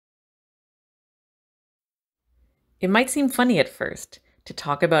It might seem funny at first to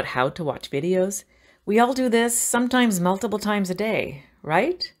talk about how to watch videos. We all do this sometimes multiple times a day,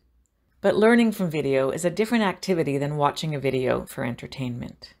 right? But learning from video is a different activity than watching a video for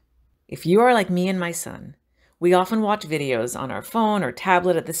entertainment. If you are like me and my son, we often watch videos on our phone or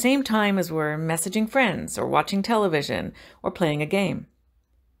tablet at the same time as we're messaging friends or watching television or playing a game.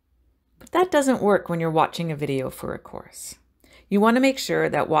 But that doesn't work when you're watching a video for a course. You want to make sure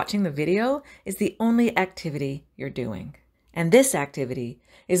that watching the video is the only activity you're doing. And this activity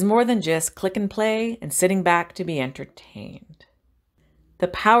is more than just click and play and sitting back to be entertained. The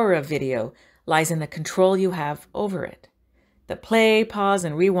power of video lies in the control you have over it. The play, pause,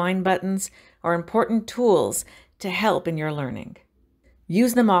 and rewind buttons are important tools to help in your learning.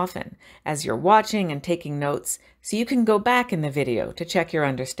 Use them often as you're watching and taking notes so you can go back in the video to check your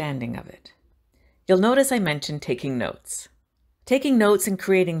understanding of it. You'll notice I mentioned taking notes. Taking notes and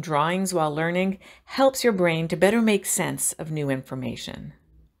creating drawings while learning helps your brain to better make sense of new information.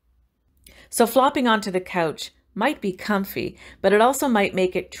 So flopping onto the couch might be comfy, but it also might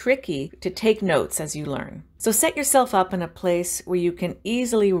make it tricky to take notes as you learn. So set yourself up in a place where you can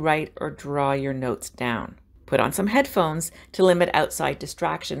easily write or draw your notes down. Put on some headphones to limit outside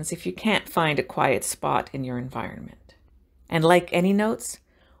distractions if you can't find a quiet spot in your environment. And like any notes,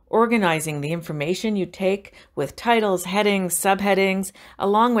 organizing the information you take with titles, headings, subheadings,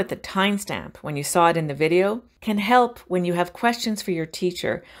 along with the timestamp when you saw it in the video, can help when you have questions for your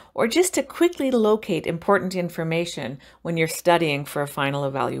teacher or just to quickly locate important information when you're studying for a final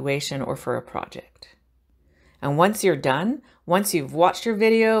evaluation or for a project. And once you're done, once you've watched your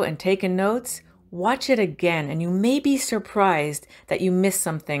video and taken notes, watch it again and you may be surprised that you missed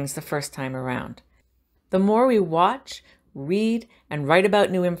some things the first time around. The more we watch, read, and write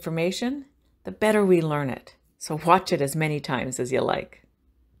about new information, the better we learn it. So watch it as many times as you like.